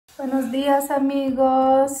Buenos dias,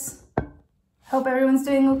 amigos. Hope everyone's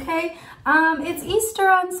doing okay. It's Easter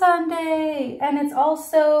on Sunday, and it's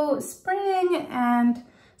also spring, and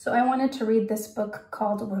so I wanted to read this book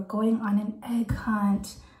called We're Going on an Egg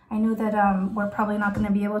Hunt. I know that we're probably not going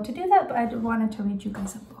to be able to do that, but I wanted to read you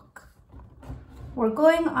guys a book. We're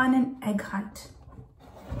going on an egg hunt.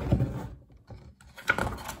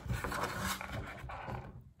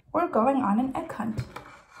 We're going on an egg hunt.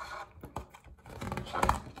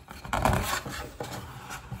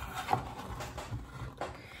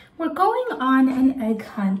 We're going on an egg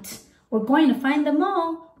hunt. We're going to find them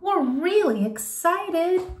all. We're really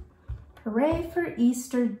excited. Hooray for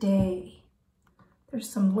Easter Day. There's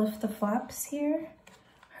some lift the flaps here.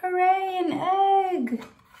 Hooray, an egg.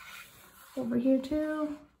 Over here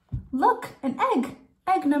too. Look, an egg.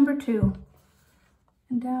 Egg number 2.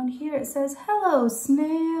 And down here it says, hello,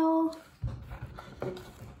 snail.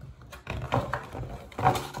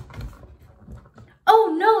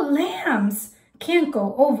 Oh no, lambs. Can't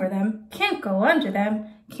go over them, can't go under them,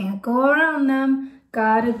 can't go around them,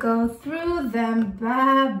 gotta go through them,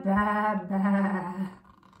 ba, ba, ba.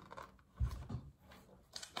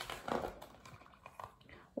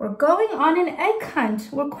 We're going on an egg hunt.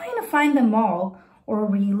 We're going to find them all. We're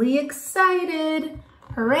really excited.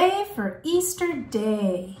 Hooray for Easter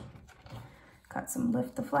Day. Got some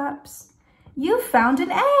lift the flaps. You found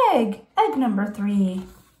an egg. Egg number 3.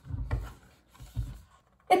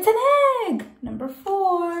 It's an egg, number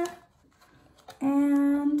 4.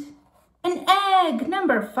 And an egg,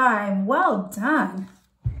 number 5. Well done.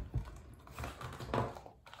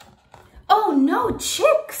 Oh no,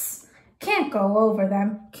 chicks. Can't go over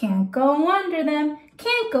them, can't go under them,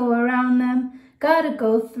 can't go around them. Gotta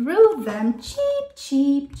go through them, cheep,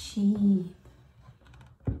 cheep, cheep.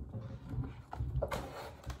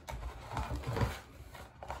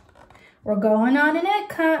 We're going on an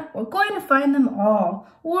egg hunt. We're going to find them all.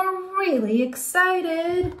 We're really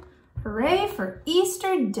excited. Hooray for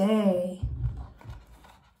Easter Day.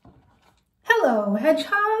 Hello,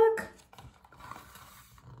 hedgehog.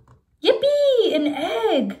 Yippee, an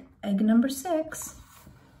egg. Egg number 6.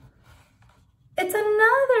 It's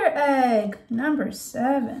another egg, number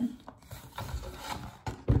 7.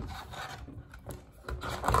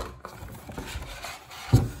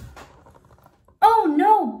 Oh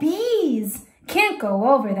no, bees! Can't go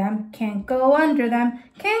over them, can't go under them,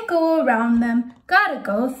 can't go around them, gotta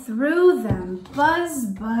go through them. Buzz,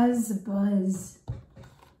 buzz, buzz.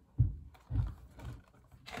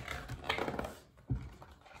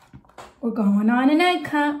 We're going on an egg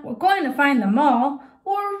hunt. We're going to find them all.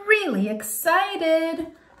 We're really excited.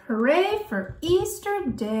 Hooray for Easter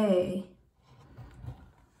Day.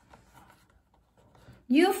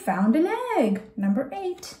 You found an egg, number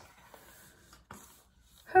 8.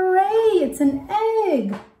 Hooray, it's an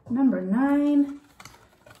egg, number 9.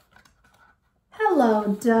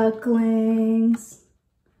 Hello, ducklings.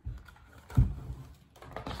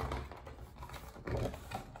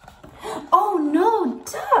 Oh no,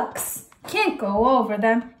 ducks. Can't go over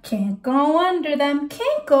them, can't go under them,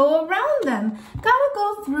 can't go around them. Gotta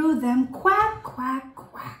go through them, quack, quack,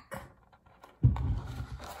 quack.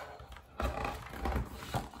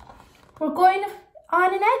 We're going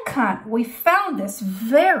on an egg hunt. We found this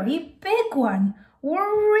very big one.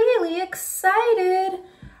 We're really excited.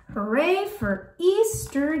 Hooray for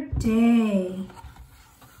Easter Day.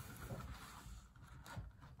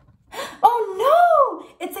 Oh no,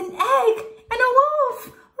 it's an egg and a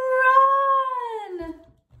wolf. Run!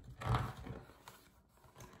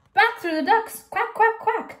 Back through the ducks, quack, quack,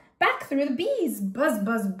 quack. Back through the bees, buzz,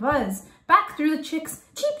 buzz, buzz. Back through the chicks,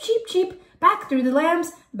 cheep, cheep, cheep. Back through the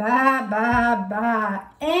lambs, ba, ba, ba.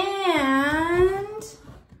 And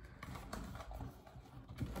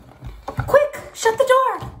quick, shut the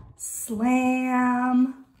door.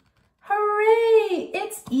 Slam. Hooray,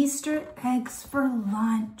 it's Easter eggs for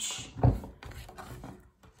lunch.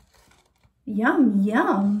 Yum,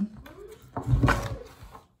 yum.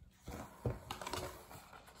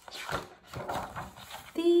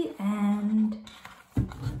 The end.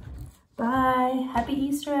 Bye. Happy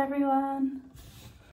Easter, everyone.